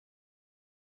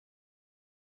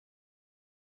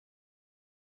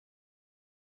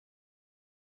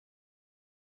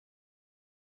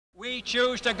We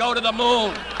choose to go to the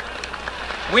moon.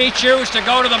 We choose to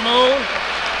go to the moon.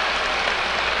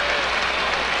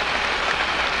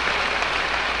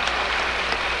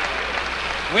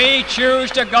 We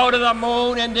choose to go to the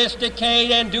moon in this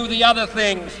decade and do the other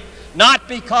things, not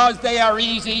because they are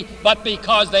easy, but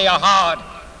because they are hard.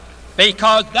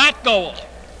 Because that goal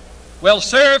will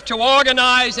serve to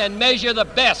organize and measure the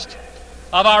best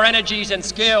of our energies and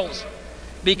skills.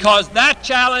 Because that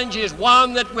challenge is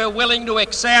one that we're willing to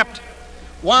accept,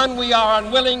 one we are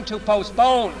unwilling to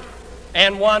postpone,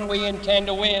 and one we intend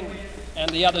to win, and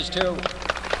the others too.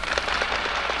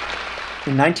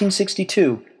 In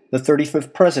 1962, the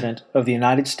 35th President of the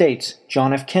United States,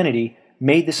 John F. Kennedy,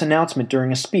 made this announcement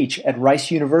during a speech at Rice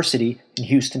University in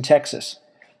Houston, Texas.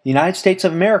 The United States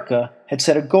of America had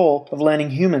set a goal of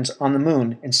landing humans on the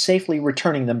moon and safely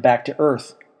returning them back to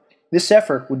Earth. This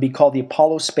effort would be called the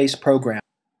Apollo Space Program.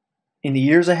 In the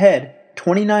years ahead,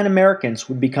 29 Americans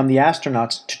would become the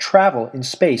astronauts to travel in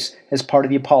space as part of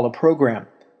the Apollo program.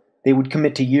 They would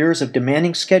commit to years of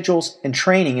demanding schedules and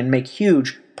training and make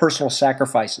huge personal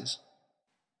sacrifices.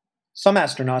 Some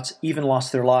astronauts even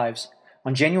lost their lives.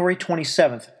 On January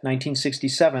 27,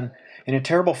 1967, in a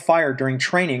terrible fire during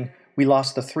training, we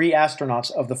lost the 3 astronauts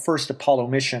of the first Apollo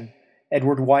mission,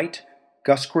 Edward White,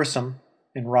 Gus Grissom,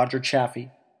 and Roger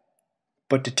Chaffee.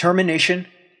 But determination,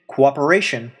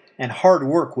 cooperation, and hard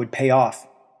work would pay off.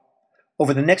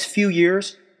 Over the next few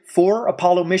years, 4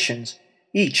 Apollo missions,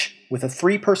 each with a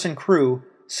 3-person crew,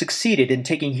 succeeded in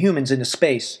taking humans into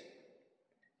space.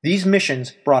 These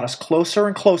missions brought us closer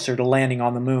and closer to landing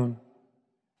on the moon.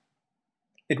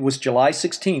 It was July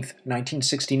 16,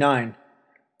 1969.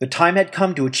 The time had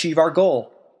come to achieve our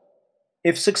goal.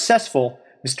 If successful,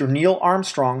 Mr. Neil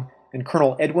Armstrong and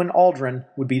Colonel Edwin Aldrin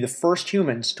would be the first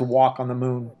humans to walk on the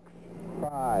moon.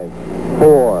 5,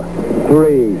 4,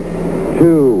 3,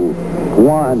 2,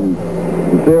 1,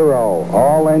 0.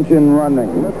 All engine running.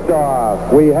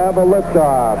 Liftoff. We have a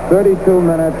liftoff. 32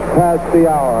 minutes past the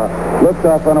hour.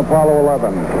 Liftoff on Apollo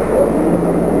 11.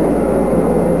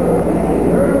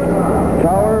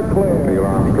 Tower clear. Neil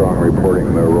Armstrong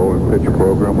reporting the roll and pitch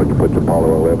program, which puts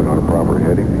Apollo 11 on a proper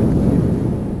heading.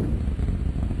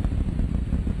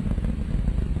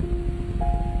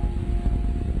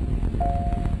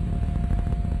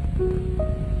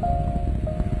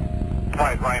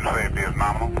 Flight lane safety is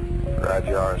nominal.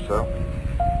 Roger, RSO.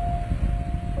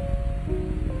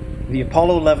 The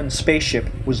Apollo 11 spaceship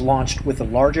was launched with the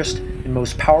largest and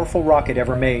most powerful rocket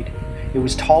ever made. It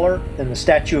was taller than the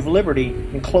Statue of Liberty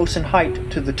and close in height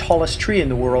to the tallest tree in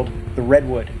the world, the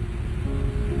redwood.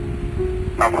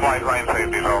 Now flight lane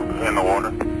safety is in the water.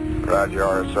 Roger,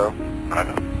 RSO.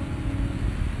 Roger.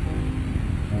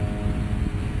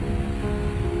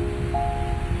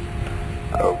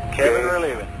 Okay. Kevin, we're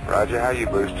leaving. Roger, how you,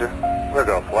 booster? We're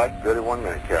going to flight 31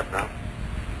 minutes, Captain.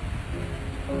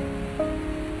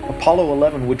 Apollo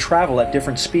 11 would travel at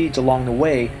different speeds along the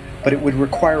way, but it would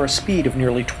require a speed of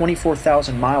nearly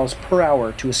 24,000 miles per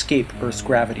hour to escape Earth's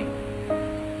gravity.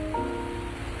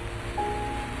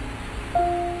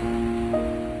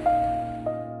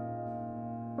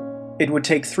 It would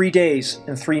take 3 days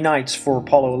and 3 nights for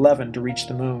Apollo 11 to reach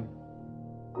the moon.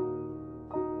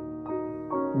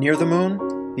 Near the moon,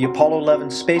 the Apollo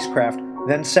 11 spacecraft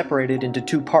then separated into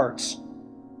 2 parts.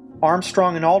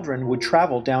 Armstrong and Aldrin would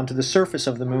travel down to the surface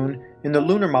of the moon in the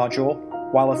lunar module,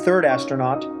 while a 3rd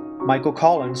astronaut, Michael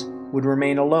Collins, would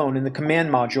remain alone in the command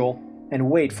module and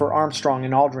wait for Armstrong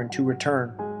and Aldrin to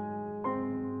return.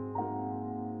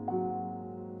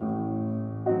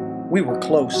 We were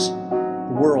close.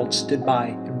 The world stood by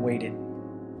and waited.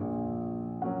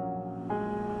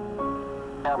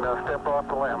 I'm going to step off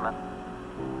the limb.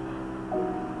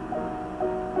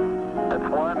 It's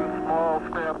one small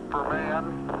step for man,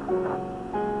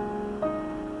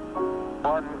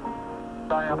 one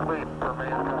giant leap for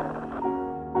mankind.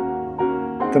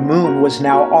 The moon was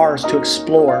now ours to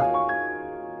explore.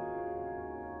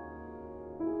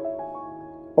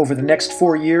 Over the next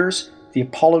 4 years, the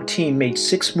Apollo team made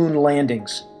 6 moon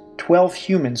landings. 12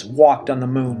 humans walked on the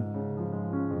moon.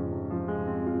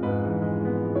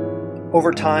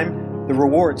 Over time, the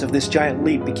rewards of this giant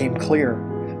leap became clear.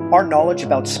 Our knowledge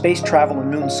about space travel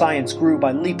and moon science grew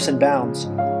by leaps and bounds.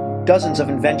 Dozens of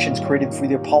inventions created through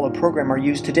the Apollo program are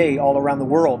used today all around the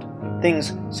world.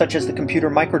 Things such as the computer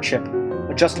microchip,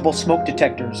 adjustable smoke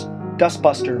detectors, dust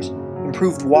busters,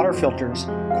 improved water filters,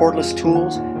 cordless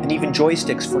tools, and even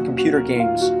joysticks for computer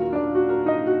games.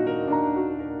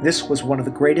 This was one of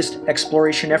the greatest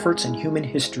exploration efforts in human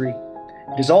history.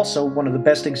 It is also one of the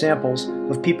best examples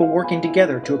of people working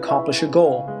together to accomplish a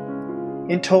goal.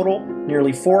 In total,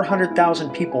 nearly 400,000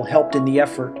 people helped in the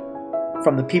effort.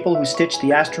 From the people who stitched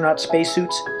the astronaut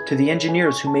spacesuits to the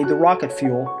engineers who made the rocket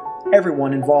fuel,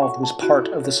 everyone involved was part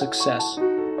of the success.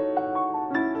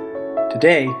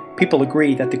 Today, people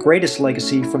agree that the greatest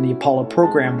legacy from the Apollo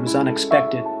program was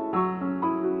unexpected.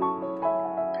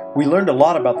 We learned a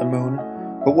lot about the moon,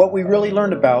 but what we really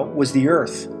learned about was the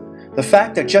Earth. The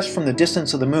fact that just from the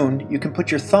distance of the moon, you can put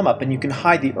your thumb up and you can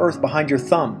hide the Earth behind your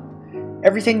thumb.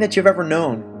 Everything that you've ever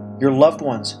known, your loved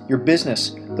ones, your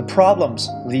business, the problems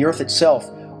of the Earth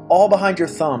itself, all behind your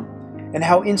thumb, and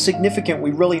how insignificant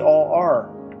we really all are.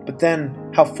 But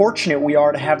then, how fortunate we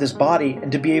are to have this body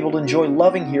and to be able to enjoy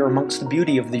loving here amongst the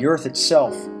beauty of the Earth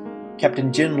itself.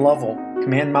 Captain Jim Lovell,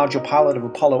 Command Module Pilot of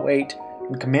Apollo 8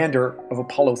 and Commander of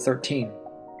Apollo 13.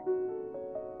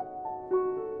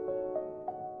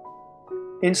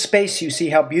 In space, you see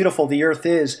how beautiful the Earth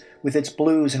is with its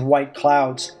blues and white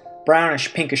clouds,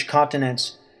 brownish, pinkish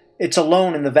continents. It's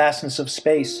alone in the vastness of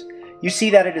space. You see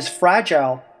that it is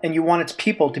fragile, and you want its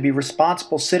people to be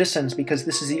responsible citizens because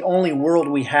this is the only world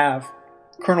we have.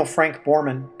 Colonel Frank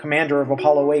Borman, Commander of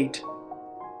Apollo 8.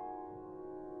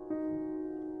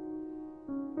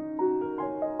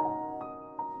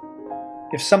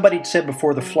 If somebody'd said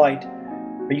before the flight,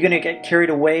 "Are you going to get carried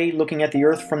away looking at the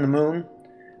Earth from the moon?"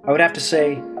 I would have to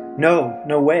say, no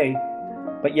way.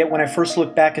 But yet when I first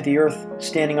looked back at the Earth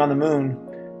standing on the moon,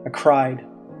 I cried.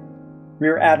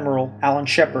 Rear Admiral Alan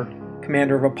Shepard,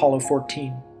 Commander of Apollo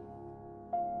 14.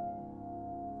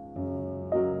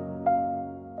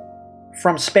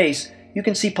 From space, you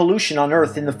can see pollution on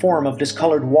Earth in the form of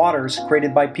discolored waters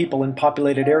created by people in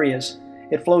populated areas.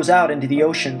 It flows out into the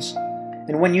oceans.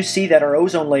 And when you see that our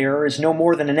ozone layer is no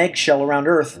more than an eggshell around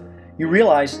Earth, you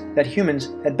realize that humans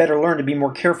had better learn to be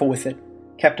more careful with it.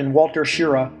 Captain Walter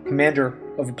Schirra, Commander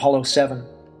of Apollo 7.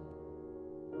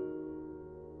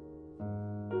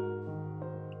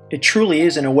 It truly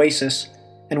is an oasis,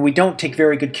 and we don't take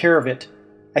very good care of it.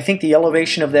 I think the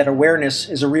elevation of that awareness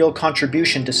is a real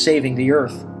contribution to saving the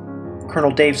Earth.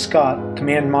 Colonel Dave Scott,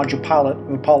 Command Module Pilot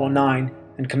of Apollo 9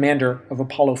 and Commander of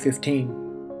Apollo 15.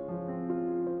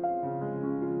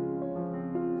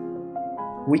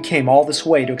 We came all this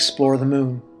way to explore the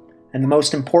moon, and the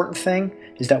most important thing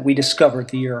is that we discovered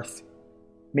the Earth.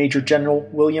 Major General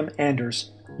William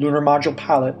Anders, Lunar Module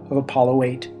Pilot of Apollo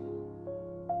 8.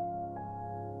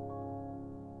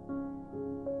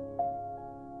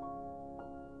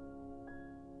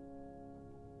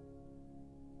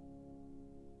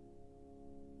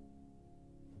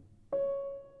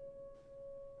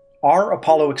 Our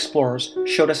Apollo explorers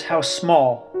showed us how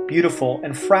small, beautiful,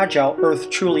 and fragile Earth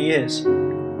truly is.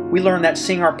 We learned that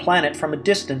seeing our planet from a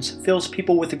distance fills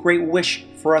people with a great wish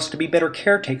for us to be better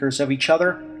caretakers of each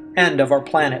other and of our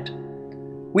planet.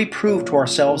 We proved to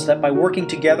ourselves that by working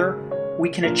together, we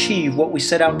can achieve what we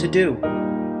set out to do.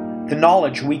 The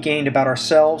knowledge we gained about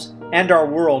ourselves and our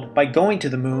world by going to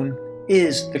the moon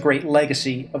is the great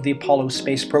legacy of the Apollo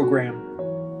space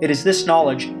program. It is this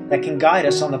knowledge that can guide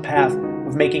us on the path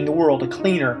of making the world a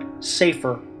cleaner,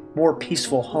 safer, more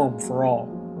peaceful home for all.